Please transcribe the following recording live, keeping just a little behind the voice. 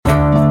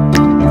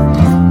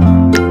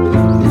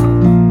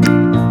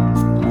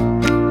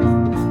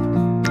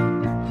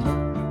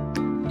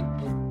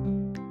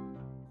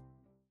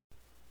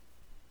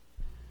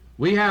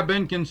We have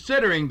been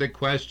considering the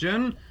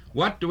question,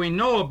 what do we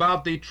know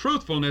about the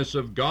truthfulness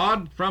of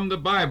God from the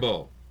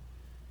Bible?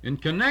 In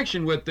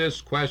connection with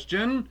this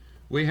question,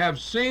 we have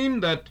seen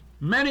that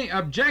many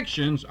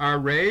objections are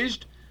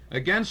raised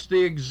against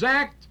the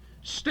exact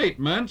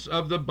statements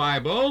of the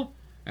Bible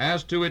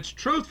as to its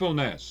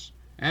truthfulness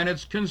and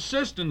its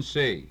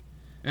consistency.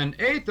 An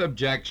eighth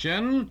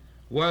objection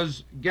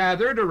was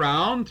gathered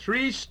around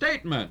three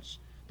statements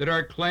that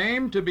are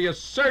claimed to be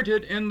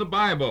asserted in the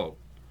Bible.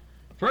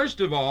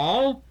 First of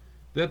all,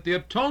 that the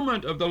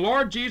atonement of the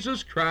Lord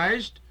Jesus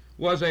Christ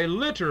was a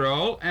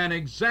literal and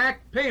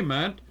exact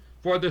payment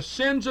for the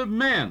sins of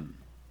men.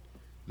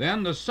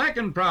 Then the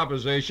second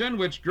proposition,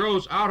 which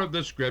grows out of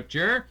the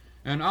Scripture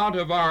and out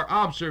of our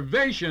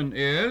observation,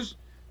 is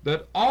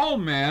that all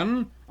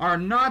men are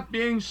not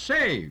being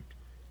saved.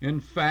 In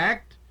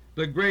fact,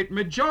 the great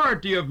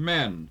majority of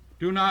men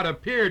do not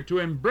appear to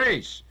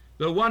embrace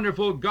the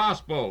wonderful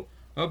gospel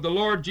of the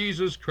Lord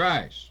Jesus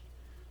Christ.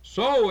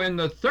 So in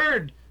the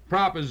third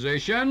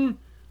proposition,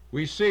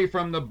 we see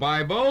from the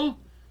Bible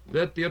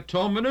that the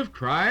atonement of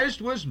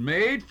Christ was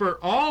made for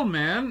all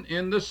men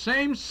in the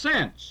same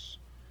sense.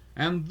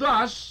 And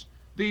thus,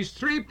 these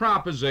three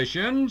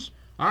propositions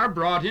are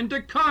brought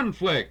into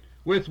conflict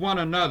with one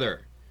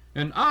another,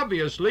 and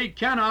obviously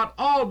cannot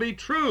all be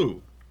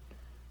true.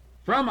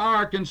 From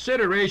our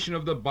consideration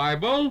of the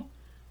Bible,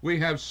 we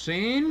have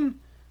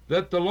seen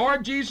that the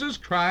Lord Jesus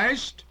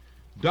Christ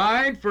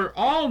died for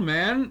all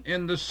men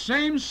in the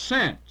same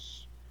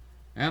sense,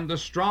 and the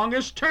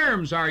strongest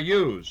terms are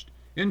used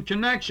in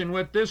connection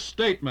with this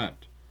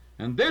statement.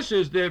 And this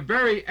is the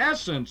very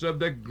essence of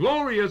the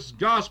glorious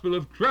gospel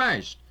of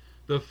Christ,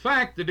 the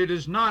fact that it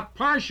is not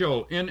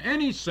partial in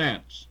any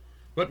sense,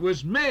 but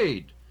was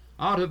made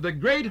out of the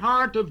great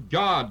heart of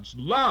God's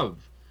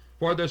love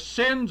for the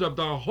sins of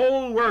the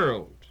whole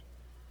world.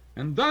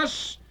 And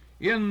thus,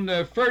 in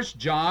 1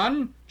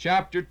 John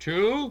chapter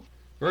 2,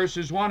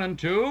 verses 1 and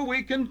 2,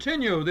 we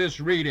continue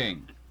this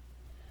reading.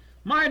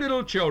 My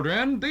little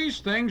children, these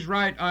things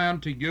write I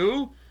unto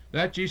you,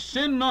 that ye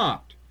sin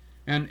not.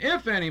 And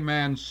if any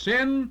man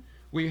sin,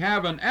 we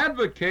have an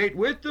advocate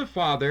with the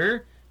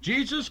Father,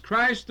 Jesus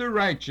Christ the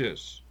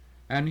righteous.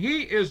 And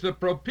he is the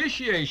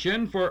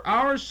propitiation for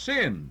our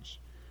sins,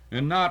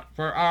 and not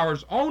for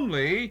ours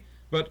only,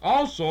 but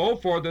also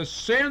for the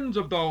sins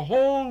of the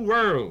whole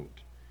world.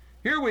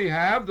 Here we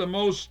have the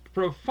most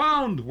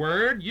profound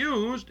word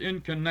used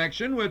in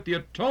connection with the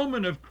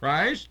atonement of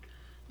Christ,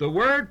 the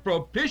word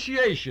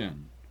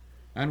propitiation.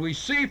 And we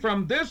see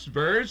from this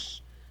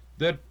verse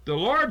that the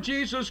Lord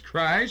Jesus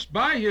Christ,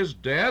 by his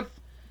death,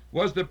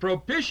 was the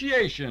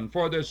propitiation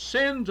for the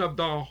sins of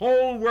the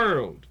whole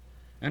world.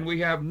 And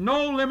we have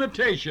no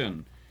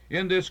limitation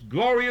in this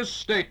glorious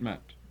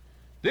statement.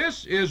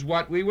 This is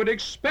what we would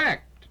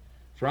expect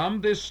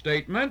from this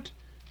statement,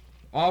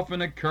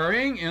 often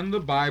occurring in the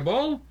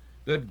Bible,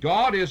 that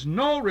God is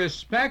no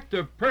respect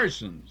of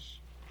persons.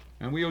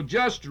 And we'll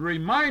just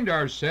remind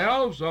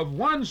ourselves of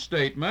one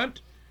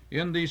statement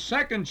in the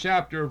 2nd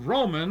chapter of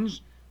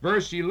Romans,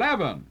 verse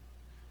 11.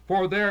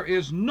 For there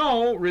is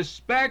no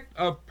respect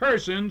of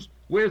persons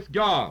with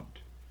God.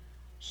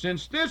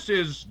 Since this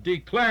is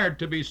declared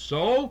to be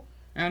so,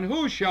 and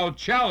who shall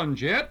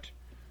challenge it,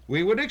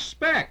 we would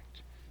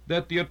expect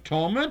that the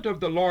atonement of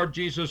the Lord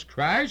Jesus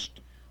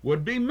Christ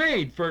would be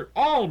made for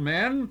all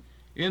men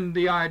in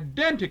the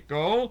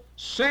identical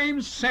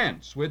same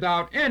sense,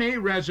 without any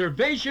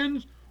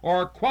reservations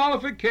or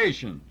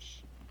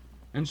qualifications.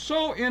 And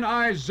so in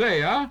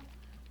Isaiah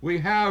we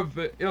have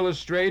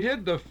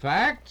illustrated the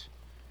fact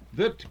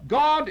that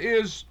God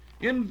is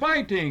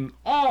inviting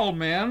all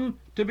men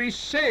to be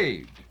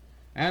saved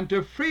and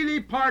to freely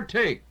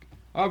partake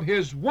of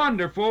his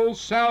wonderful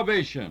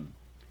salvation.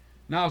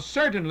 Now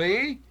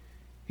certainly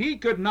he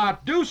could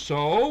not do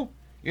so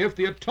if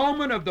the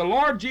atonement of the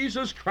Lord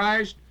Jesus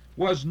Christ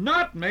was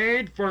not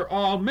made for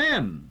all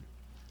men.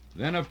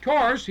 Then of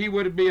course he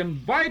would be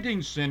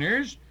inviting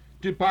sinners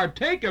to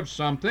partake of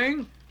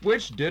something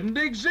which didn't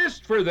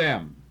exist for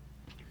them.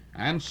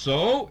 And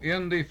so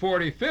in the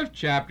 45th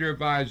chapter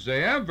of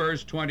Isaiah,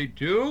 verse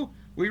 22,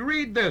 we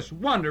read this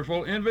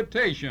wonderful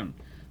invitation.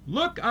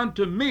 Look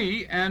unto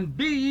me and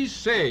be ye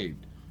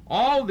saved,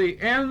 all the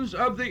ends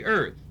of the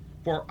earth,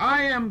 for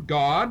I am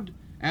God,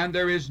 and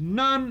there is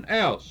none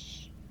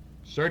else.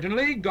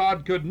 Certainly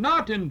God could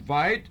not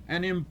invite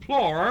and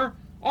implore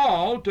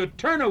all to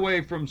turn away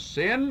from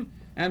sin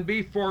and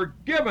be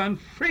forgiven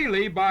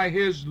freely by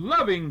his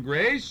loving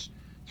grace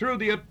through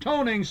the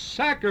atoning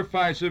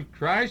sacrifice of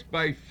Christ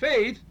by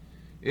faith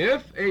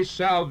if a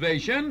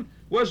salvation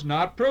was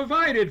not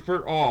provided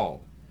for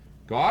all.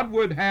 God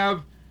would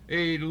have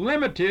a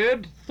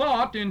limited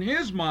thought in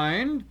his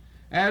mind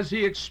as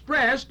he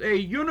expressed a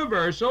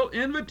universal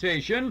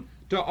invitation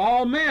to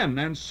all men,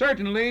 and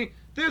certainly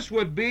this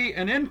would be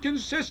an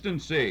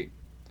inconsistency.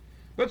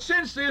 But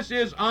since this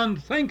is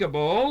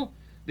unthinkable,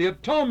 the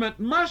atonement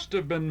must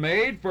have been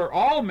made for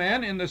all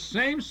men in the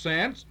same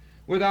sense,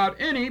 without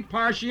any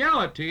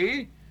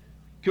partiality,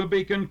 could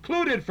be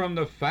concluded from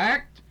the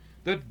fact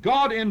that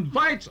God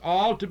invites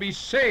all to be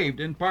saved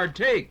and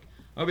partake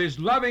of his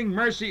loving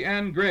mercy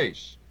and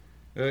grace.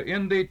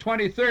 In the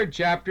 23rd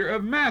chapter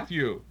of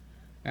Matthew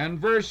and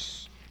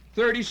verse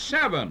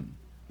 37,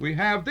 we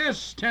have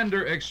this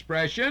tender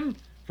expression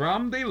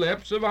from the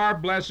lips of our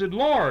blessed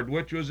Lord,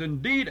 which was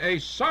indeed a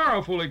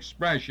sorrowful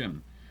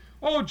expression.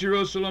 O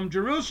Jerusalem,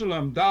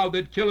 Jerusalem, thou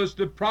that killest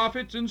the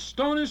prophets and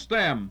stonest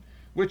them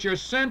which are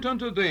sent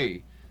unto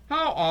thee,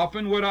 how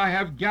often would I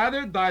have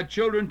gathered thy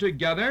children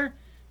together,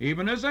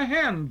 even as a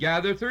hen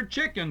gathereth her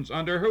chickens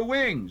under her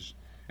wings,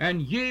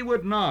 and ye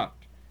would not.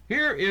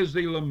 Here is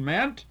the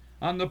lament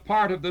on the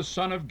part of the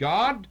Son of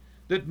God,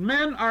 that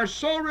men are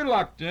so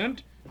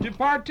reluctant to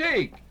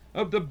partake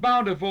of the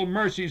bountiful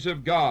mercies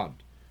of God.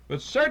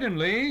 But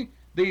certainly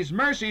these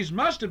mercies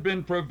must have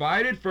been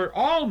provided for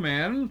all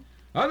men,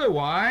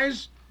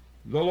 otherwise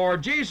the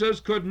Lord Jesus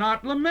could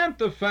not lament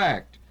the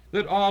fact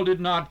that all did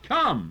not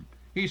come.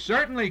 He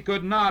certainly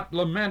could not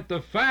lament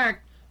the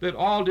fact that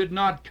all did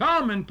not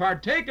come and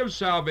partake of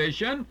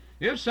salvation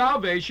if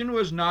salvation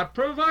was not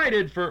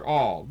provided for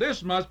all.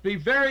 This must be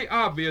very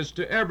obvious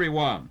to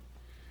everyone.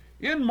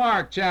 In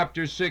Mark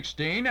chapter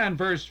 16 and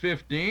verse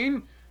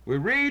 15, we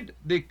read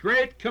the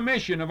great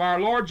commission of our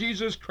Lord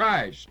Jesus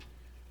Christ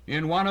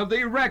in one of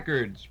the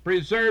records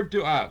preserved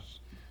to us.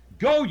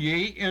 Go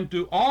ye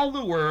into all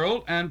the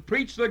world and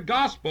preach the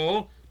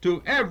gospel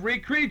to every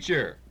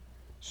creature.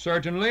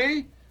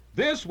 Certainly,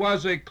 this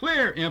was a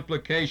clear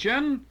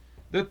implication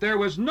that there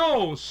was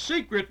no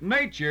secret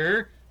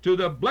nature to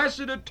the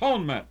blessed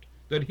atonement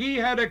that he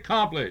had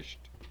accomplished.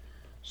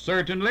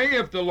 Certainly,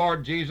 if the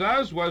Lord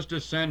Jesus was to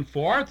send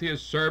forth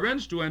his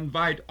servants to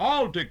invite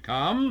all to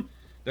come,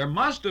 there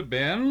must have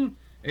been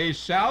a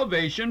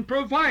salvation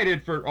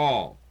provided for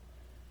all.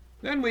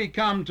 Then we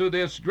come to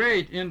this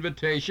great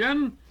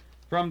invitation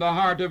from the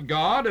heart of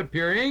God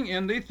appearing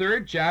in the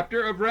 3rd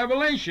chapter of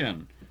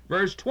Revelation,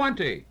 verse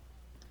 20.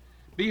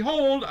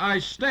 Behold, I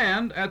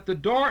stand at the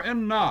door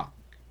and knock.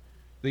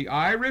 The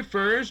I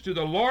refers to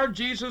the Lord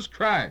Jesus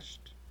Christ.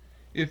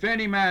 If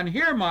any man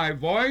hear my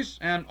voice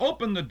and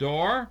open the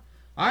door,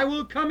 I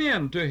will come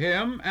in to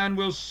him and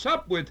will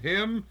sup with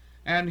him,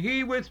 and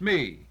he with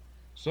me.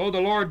 So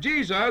the Lord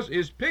Jesus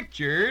is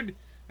pictured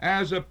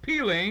as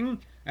appealing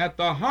at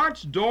the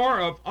heart's door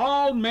of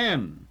all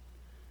men.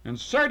 And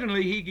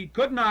certainly he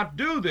could not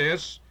do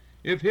this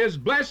if his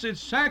blessed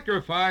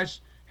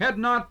sacrifice had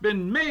not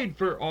been made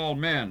for all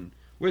men,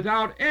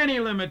 without any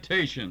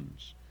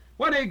limitations.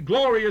 What a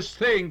glorious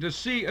thing to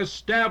see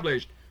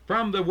established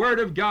from the Word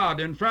of God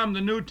and from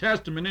the New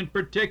Testament in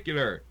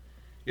particular.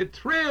 It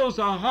thrills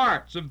the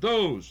hearts of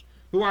those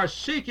who are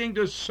seeking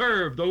to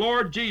serve the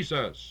Lord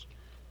Jesus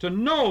to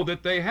know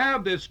that they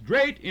have this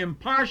great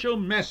impartial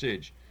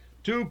message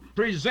to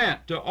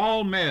present to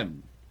all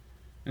men.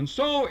 And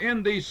so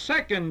in the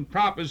second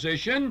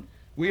proposition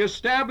we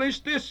establish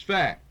this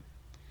fact.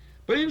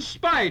 But in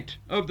spite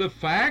of the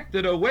fact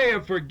that a way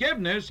of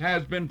forgiveness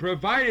has been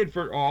provided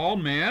for all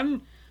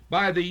men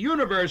by the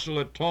universal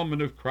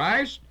atonement of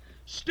Christ,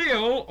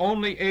 still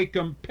only a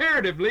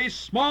comparatively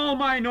small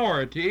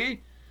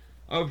minority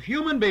of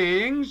human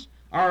beings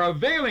are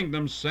availing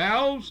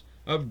themselves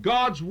of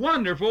God's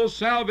wonderful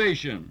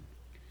salvation.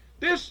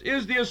 This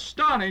is the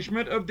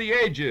astonishment of the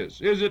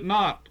ages, is it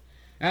not?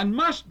 And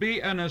must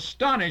be an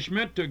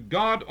astonishment to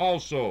God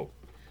also.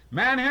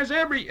 Man has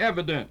every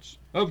evidence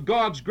of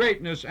God's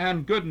greatness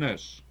and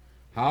goodness.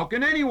 How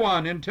can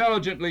anyone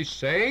intelligently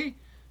say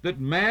that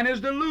man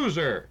is the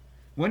loser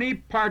when he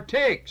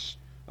partakes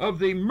of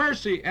the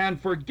mercy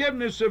and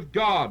forgiveness of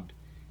God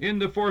in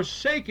the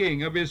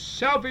forsaking of his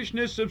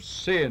selfishness of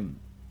sin,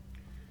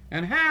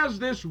 and has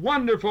this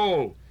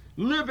wonderful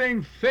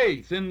living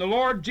faith in the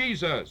Lord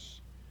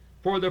Jesus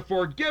for the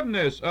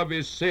forgiveness of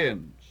his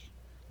sins?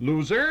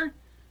 Loser,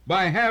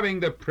 by having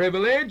the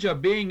privilege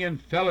of being in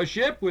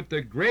fellowship with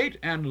the great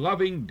and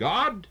loving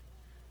God?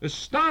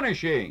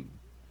 Astonishing!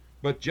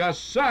 But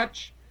just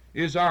such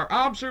is our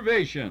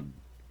observation,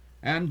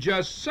 and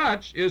just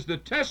such is the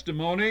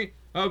testimony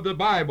of the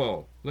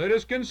Bible. Let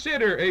us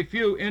consider a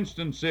few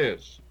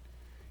instances.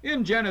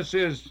 In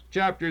Genesis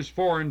chapters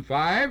 4 and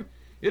 5,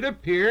 it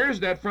appears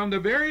that from the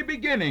very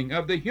beginning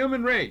of the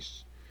human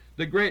race,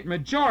 the great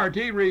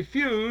majority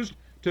refused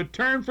to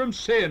turn from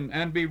sin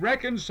and be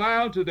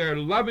reconciled to their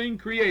loving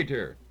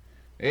Creator.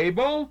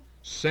 Abel,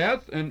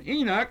 Seth, and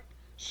Enoch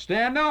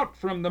stand out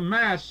from the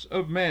mass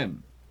of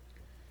men.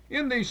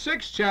 In the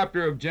 6th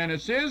chapter of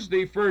Genesis,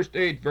 the first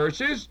 8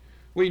 verses,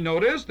 we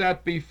notice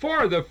that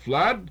before the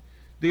flood,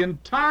 the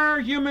entire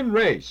human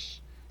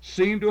race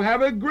seemed to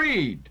have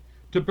agreed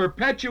to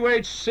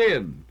perpetuate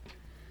sin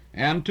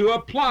and to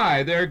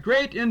apply their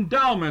great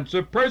endowments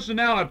of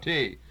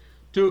personality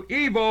to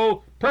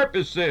evil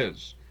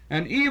purposes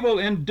and evil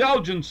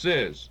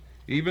indulgences,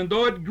 even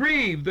though it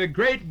grieved the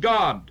great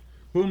God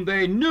whom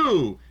they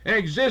knew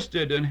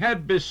existed and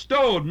had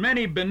bestowed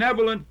many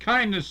benevolent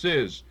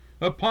kindnesses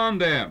upon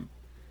them.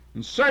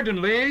 And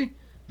certainly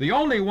the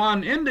only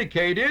one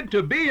indicated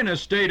to be in a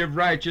state of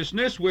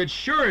righteousness with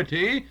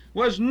surety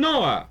was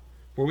Noah,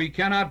 for we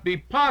cannot be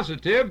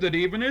positive that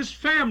even his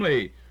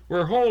family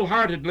were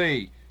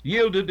wholeheartedly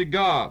yielded to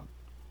God.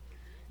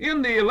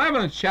 In the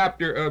 11th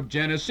chapter of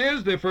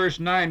Genesis, the first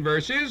 9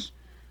 verses,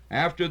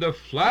 after the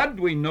flood,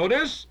 we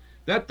notice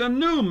that the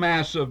new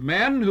mass of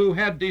men who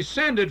had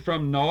descended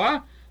from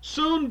Noah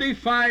soon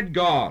defied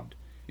God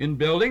in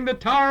building the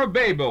Tower of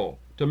Babel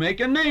to make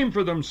a name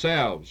for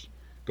themselves.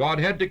 God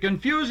had to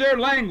confuse their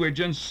language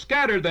and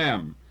scatter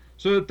them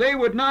so that they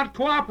would not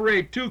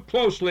cooperate too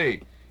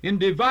closely in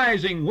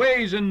devising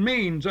ways and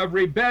means of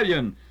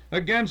rebellion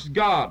against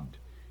God.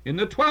 In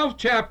the 12th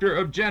chapter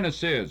of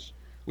Genesis,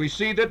 we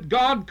see that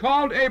God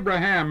called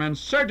Abraham, and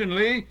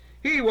certainly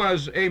he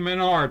was a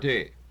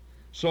minority.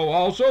 So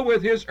also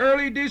with his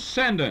early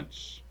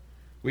descendants.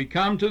 We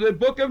come to the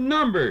book of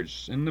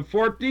Numbers in the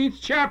 14th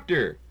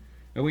chapter,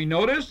 and we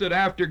notice that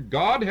after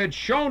God had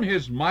shown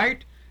his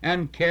might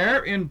and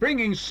care in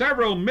bringing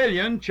several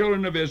million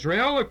children of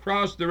Israel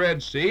across the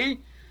Red Sea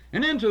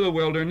and into the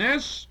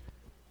wilderness,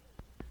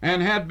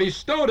 and had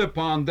bestowed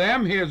upon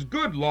them his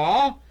good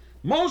law,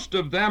 most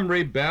of them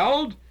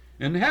rebelled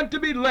and had to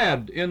be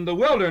led in the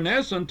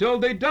wilderness until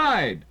they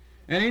died,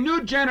 and a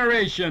new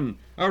generation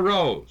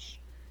arose.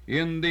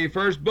 In the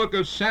first book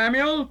of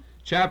Samuel,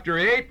 chapter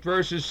 8,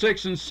 verses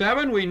 6 and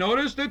 7, we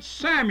notice that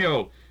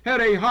Samuel had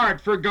a heart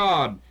for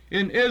God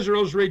in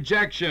Israel's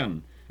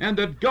rejection, and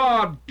that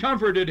God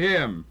comforted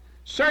him.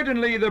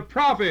 Certainly the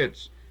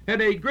prophets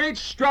had a great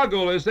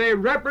struggle as they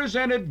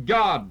represented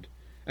God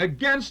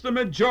against the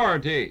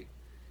majority.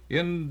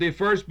 In the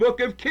first book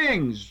of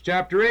Kings,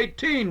 chapter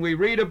 18, we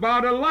read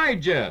about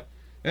Elijah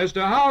as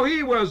to how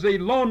he was the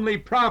lonely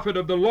prophet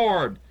of the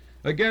Lord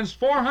against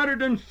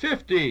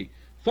 450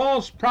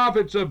 false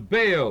prophets of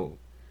Baal.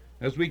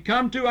 As we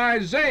come to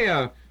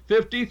Isaiah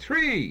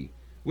 53,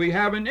 we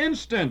have an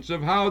instance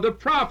of how the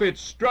prophets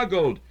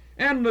struggled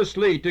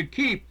endlessly to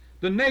keep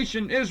the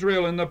nation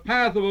Israel in the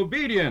path of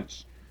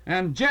obedience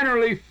and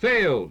generally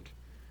failed.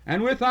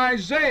 And with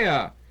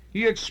Isaiah,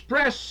 he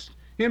expressed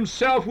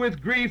himself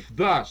with grief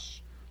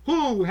thus: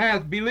 "Who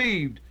hath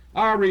believed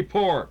our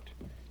report?"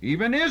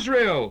 Even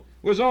Israel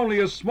was only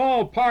a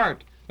small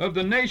part of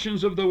the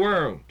nations of the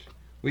world.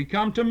 We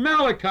come to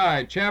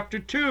Malachi chapter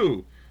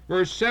 2,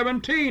 verse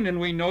 17, and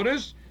we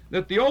notice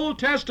that the Old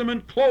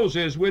Testament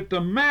closes with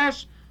the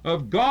mass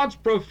of God's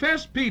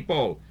professed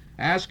people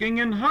asking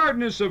in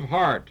hardness of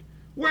heart,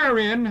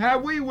 "Wherein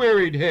have we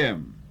wearied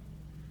him?"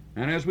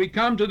 And as we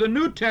come to the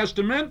New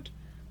Testament,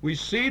 we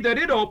see that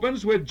it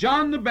opens with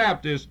John the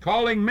Baptist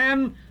calling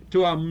men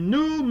to a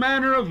new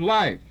manner of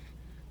life.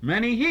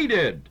 Many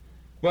heeded,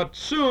 but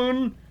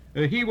soon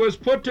he was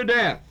put to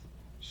death.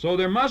 So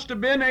there must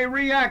have been a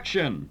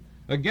reaction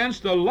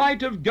against the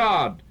light of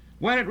God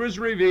when it was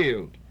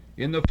revealed.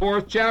 In the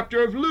 4th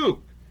chapter of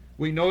Luke,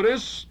 we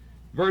notice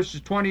verses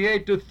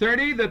 28 to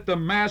 30 that the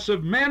mass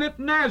of men at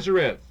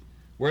Nazareth,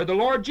 where the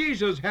Lord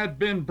Jesus had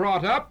been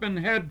brought up and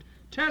had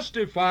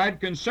testified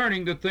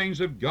concerning the things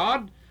of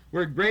God,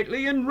 were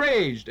greatly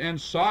enraged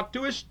and sought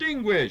to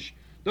extinguish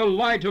the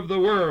light of the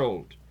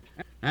world,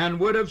 and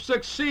would have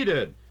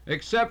succeeded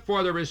except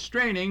for the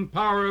restraining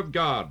power of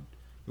God.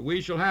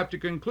 We shall have to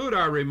conclude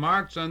our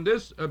remarks on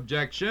this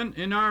objection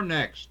in our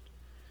next.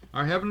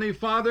 Our Heavenly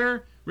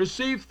Father,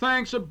 receive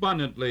thanks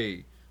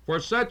abundantly for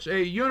such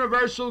a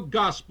universal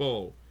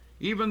gospel,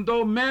 even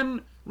though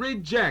men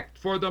reject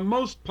for the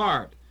most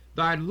part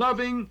thy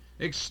loving,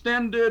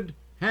 extended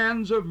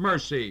hands of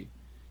mercy.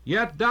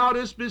 Yet thou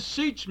dost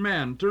beseech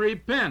men to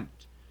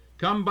repent,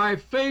 come by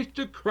faith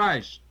to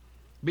Christ,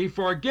 be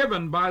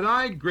forgiven by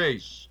thy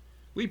grace.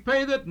 We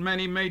pray that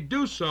many may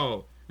do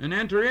so and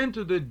enter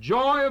into the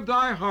joy of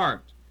thy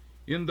heart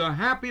in the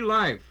happy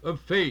life of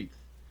faith.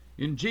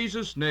 In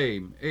Jesus'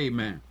 name,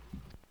 amen.